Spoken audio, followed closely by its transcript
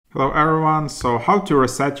Hello everyone, so how to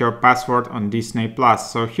reset your password on Disney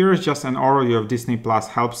Plus. So here is just an overview of Disney Plus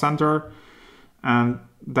Help Center, and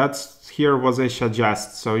that's here what I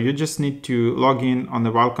suggest. So you just need to log in on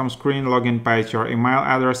the welcome screen, login page, your email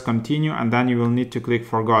address, continue, and then you will need to click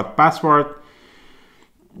forgot password.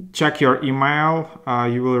 Check your email,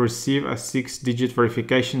 you will receive a 6-digit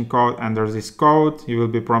verification code. Under this code, you will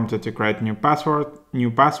be prompted to create new password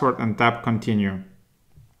and tap continue.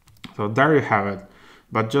 So there you have it.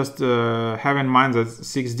 But just have in mind that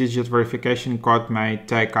 6-digit verification code may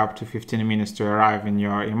take up to 15 minutes to arrive in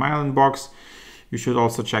your email inbox. You should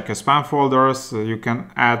also check your spam folders. You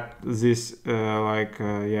can add this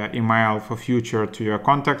email for future to your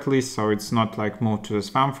contact list, so it's not like moved to the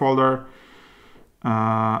spam folder.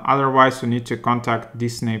 Otherwise, you need to contact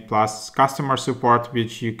Disney Plus customer support,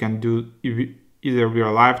 which you can do either via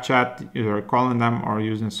live chat, either calling them or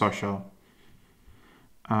using social.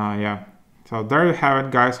 So there you have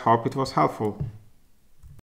it, guys. Hope it was helpful.